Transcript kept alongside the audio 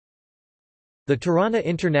The Tirana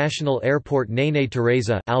International Airport Nene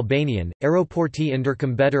Tereza Albanian, Aeroporti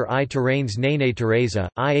ndërkombëtar I Tiranes Nene Tereza,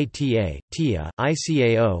 IATA, TIA,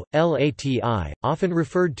 ICAO, LATI, often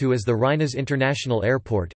referred to as the Rhinas International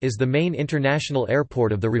Airport, is the main international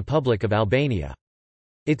airport of the Republic of Albania.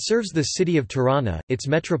 It serves the city of Tirana, its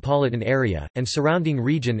metropolitan area, and surrounding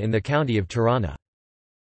region in the county of Tirana.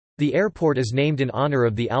 The airport is named in honor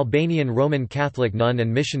of the Albanian Roman Catholic nun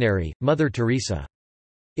and missionary, Mother Teresa.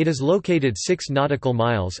 It is located 6 nautical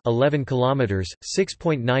miles 11 kilometers,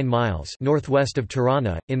 6.9 miles northwest of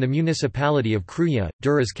Tirana, in the municipality of Kruja,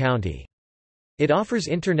 Durrës County. It offers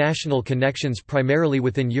international connections primarily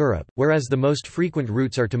within Europe, whereas the most frequent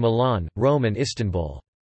routes are to Milan, Rome and Istanbul.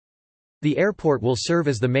 The airport will serve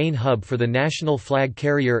as the main hub for the national flag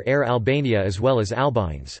carrier Air Albania as well as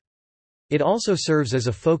Albines. It also serves as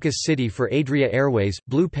a focus city for Adria Airways,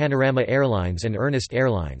 Blue Panorama Airlines and Ernest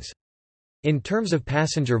Airlines. In terms of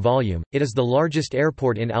passenger volume, it is the largest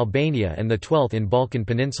airport in Albania and the 12th in Balkan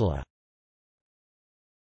Peninsula.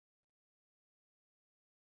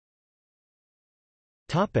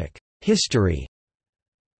 History.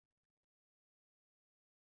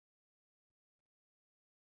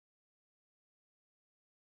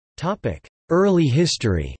 Early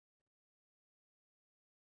history.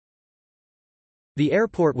 The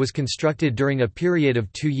airport was constructed during a period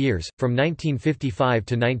of 2 years, from 1955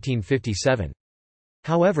 to 1957.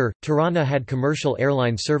 However, Tirana had commercial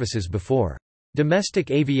airline services before.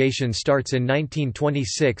 Domestic aviation starts in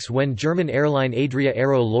 1926 when German airline Adria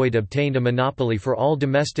Aero Lloyd obtained a monopoly for all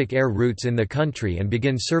domestic air routes in the country and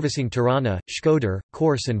began servicing Tirana, Shkodër,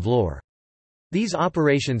 Korçë and Vlorë. These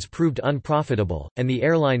operations proved unprofitable, and the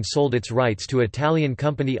airline sold its rights to Italian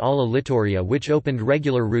company Alla Littoria, which opened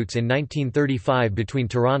regular routes in 1935 between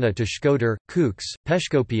Tirana to Shkodër, Kukës,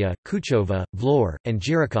 Peshkopia, Kuchova, Vlorë, and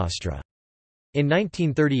Gjirokastra. In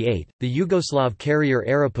 1938, the Yugoslav carrier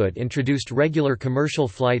Aeroput introduced regular commercial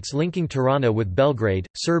flights linking Tirana with Belgrade,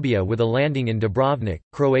 Serbia with a landing in Dubrovnik,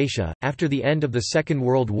 Croatia. After the end of the Second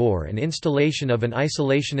World War and installation of an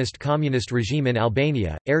isolationist communist regime in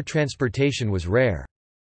Albania, air transportation was rare.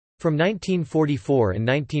 From 1944 and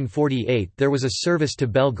 1948 there was a service to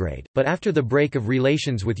Belgrade, but after the break of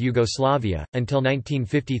relations with Yugoslavia, until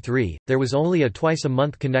 1953, there was only a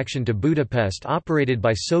twice-a-month connection to Budapest operated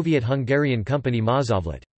by Soviet-Hungarian company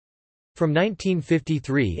Mazovlet. From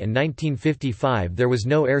 1953 and 1955 there was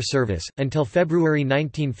no air service, until February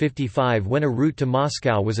 1955 when a route to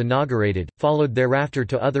Moscow was inaugurated, followed thereafter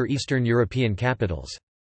to other Eastern European capitals.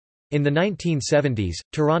 In the 1970s,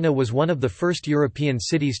 Tirana was one of the first European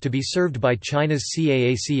cities to be served by China's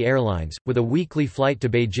CAAC Airlines, with a weekly flight to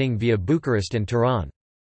Beijing via Bucharest and Tehran.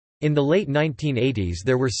 In the late 1980s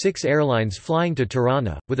there were 6 airlines flying to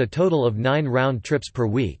Tirana, with a total of 9 round trips per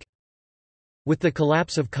week. With the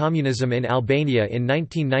collapse of communism in Albania in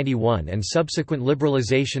 1991 and subsequent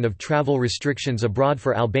liberalization of travel restrictions abroad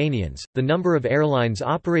for Albanians, the number of airlines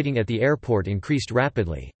operating at the airport increased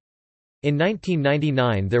rapidly. In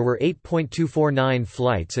 1999 there were 8.249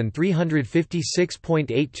 flights and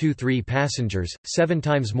 356.823 passengers, 7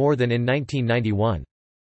 times more than in 1991.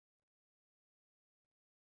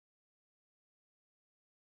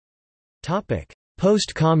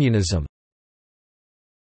 Post-communism.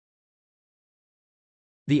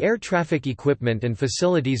 The air traffic equipment and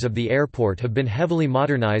facilities of the airport have been heavily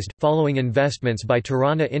modernized, following investments by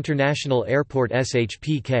Tirana International Airport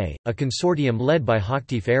SHPK, a consortium led by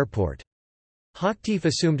Hochtief Airport. Hochtief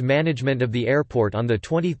assumed management of the airport on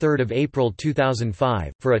 23 April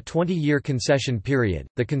 2005, for a 20-year concession period.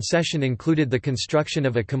 The concession included the construction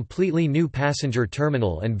of a completely new passenger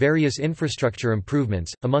terminal and various infrastructure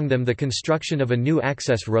improvements, among them the construction of a new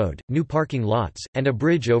access road, new parking lots, and a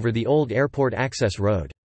bridge over the old airport access road.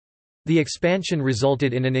 The expansion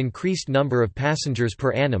resulted in an increased number of passengers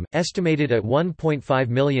per annum, estimated at 1.5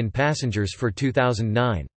 million passengers for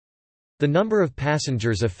 2009. The number of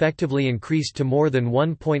passengers effectively increased to more than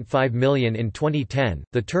 1.5 million in 2010.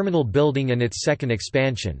 The terminal building and its second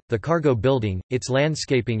expansion, the cargo building, its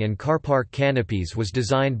landscaping and car park canopies was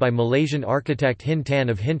designed by Malaysian architect Hin Tan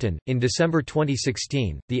of Hinton. In December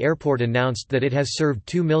 2016, the airport announced that it has served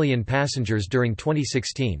 2 million passengers during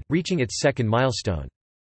 2016, reaching its second milestone.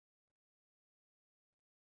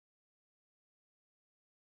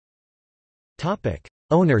 Topic: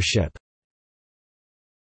 Ownership.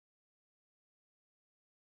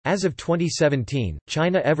 As of 2017,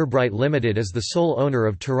 China Everbright Limited is the sole owner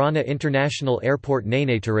of Tirana International Airport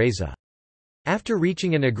Nene Tereza. After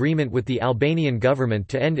reaching an agreement with the Albanian government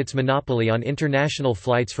to end its monopoly on international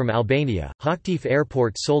flights from Albania, Hoktif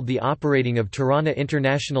Airport sold the operating of Tirana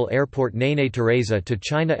International Airport Nene Teresa to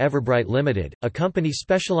China Everbright Limited, a company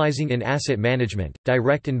specializing in asset management,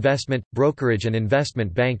 direct investment, brokerage and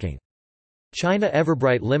investment banking. China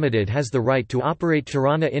Everbright Limited has the right to operate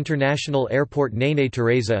Tirana International Airport Nene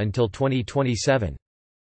Teresa until 2027.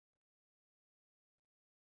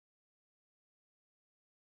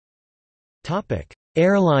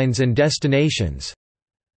 Airlines and destinations.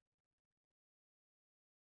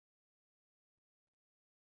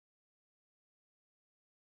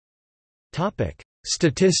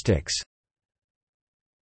 Statistics.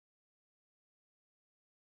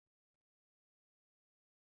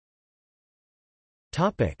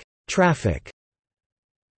 Traffic.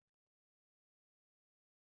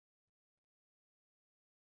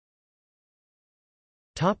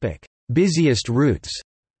 Busiest routes.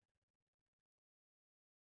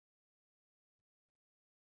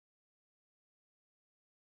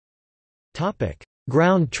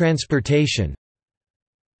 Ground transportation.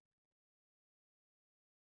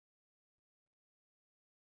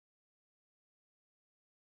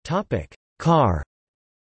 Car.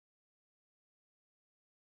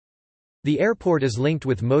 The airport is linked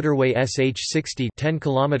with motorway SH60 10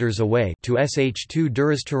 km away to SH2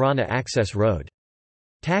 Durrës-Tirana Access Road.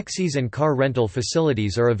 Taxis and car rental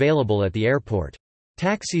facilities are available at the airport.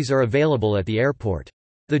 Taxis are available at the airport.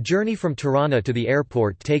 The journey from Tirana to the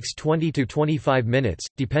airport takes 20 to 25 minutes,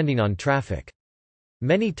 depending on traffic.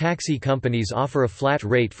 Many taxi companies offer a flat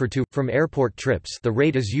rate for to/from airport trips. The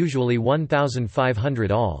rate is usually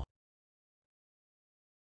 1,500 AL.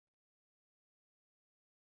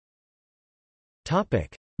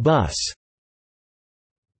 Bus.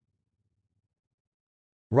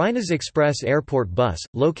 Rheinas Express Airport Bus,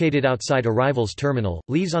 located outside Arrivals Terminal,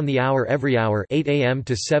 leaves on the hour every hour 8 a.m.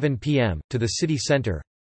 to 7 p.m., to the city centre,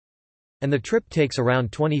 and the trip takes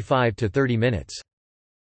around 25 to 30 minutes.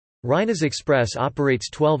 Rheinas Express operates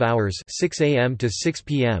 12 hours 6 a.m. to 6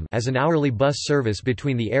 p.m. as an hourly bus service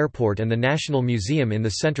between the airport and the National Museum in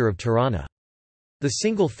the centre of Tirana. The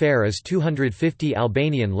single fare is 250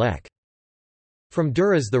 Albanian lek. From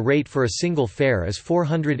Durrës the rate for a single fare is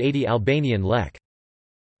 480 Albanian lek.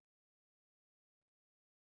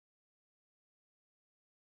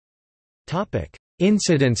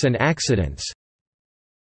 Incidents and accidents.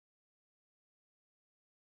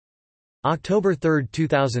 October 3,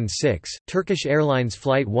 2006, Turkish Airlines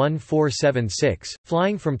Flight 1476,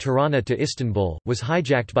 flying from Tirana to Istanbul, was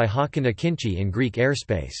hijacked by Hakan Akinci in Greek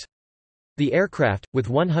airspace. The aircraft, with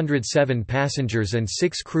 107 passengers and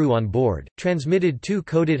 6 crew on board, transmitted 2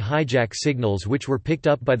 coded hijack signals which were picked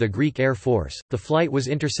up by the Greek Air Force. The flight was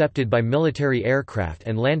intercepted by military aircraft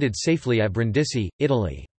and landed safely at Brindisi,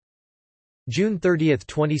 Italy. June 30,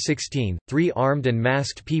 2016, 3 armed and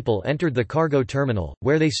masked people entered the cargo terminal,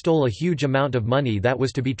 where they stole a huge amount of money that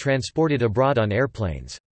was to be transported abroad on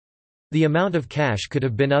airplanes. The amount of cash could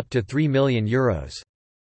have been up to €3 million.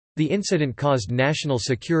 The incident caused national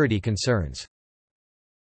security concerns.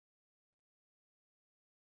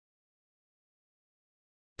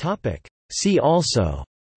 See also: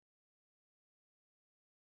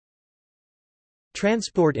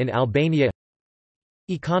 Transport in Albania,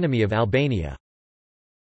 Economy of Albania.